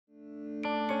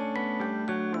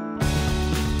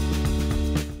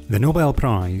The Nobel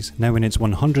Prize, now in its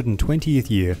 120th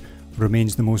year,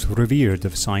 remains the most revered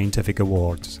of scientific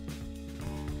awards.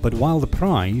 But while the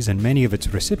prize and many of its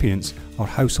recipients are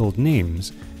household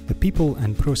names, the people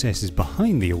and processes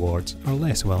behind the awards are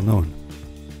less well known.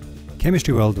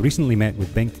 Chemistry World recently met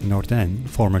with Bengt Nordén,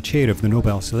 former chair of the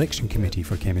Nobel Selection Committee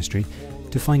for Chemistry,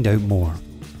 to find out more.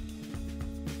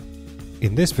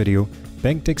 In this video,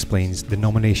 Bengt explains the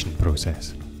nomination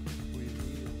process.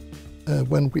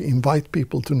 When we invite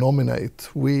people to nominate,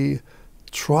 we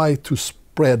try to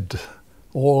spread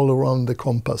all around the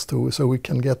compass so we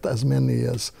can get as many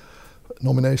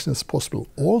nominations as possible.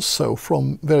 Also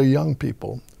from very young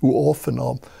people who often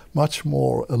are much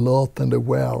more alert and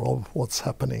aware of what's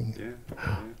happening.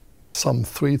 Some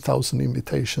 3,000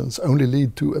 invitations only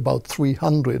lead to about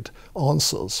 300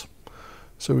 answers.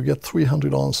 So we get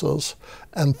 300 answers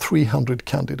and 300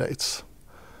 candidates.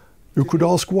 You could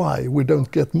ask why we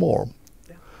don't get more.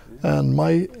 And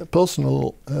my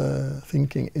personal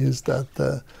thinking is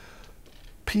that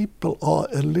people are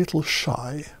a little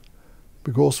shy,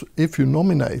 because if you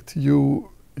nominate,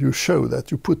 you show that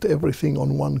you put everything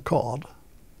on one card.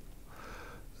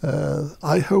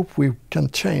 I hope we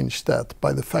can change that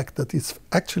by the fact that it's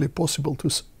actually possible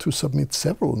to submit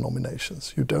several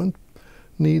nominations. You don't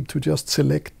need to just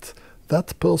select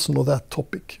that person or that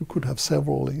topic. You could have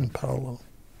several in parallel.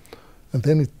 And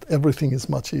then everything is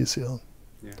much easier.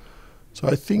 Yeah. So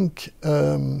I think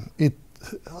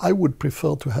I would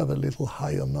prefer to have a little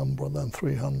higher number than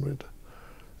 300,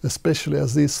 especially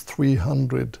as these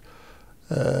 300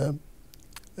 who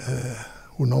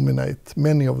nominate,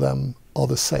 many of them are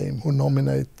the same, who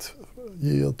nominate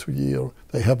year to year.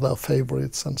 They have their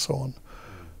favorites and so on.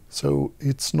 So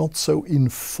it's not so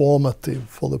informative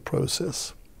for the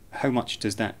process. How much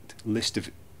does that list of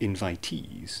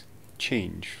invitees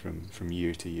change from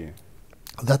year to year?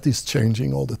 That is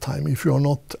changing all the time. If you are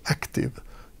not active,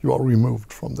 you are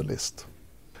removed from the list.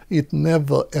 It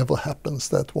never ever happens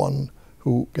that one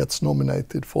who gets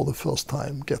nominated for the first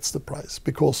time gets the prize,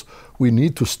 because we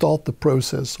need to start the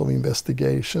process of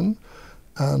investigation,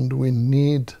 and we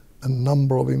need a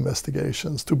number of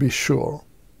investigations to be sure.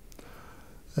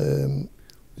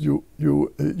 You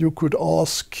could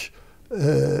ask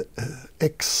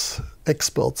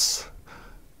experts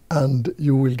and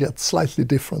you will get slightly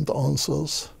different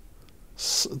answers.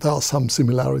 There are some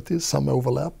similarities, some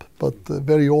overlap, but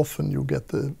very often you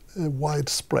get a wide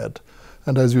spread.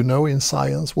 And as you know, in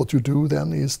science, what you do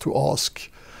then is to ask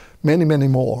many, many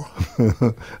more.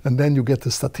 And then you get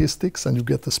the statistics, and you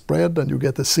get the spread, and you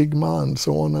get the sigma, and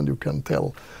so on, and you can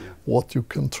tell what you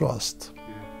can trust.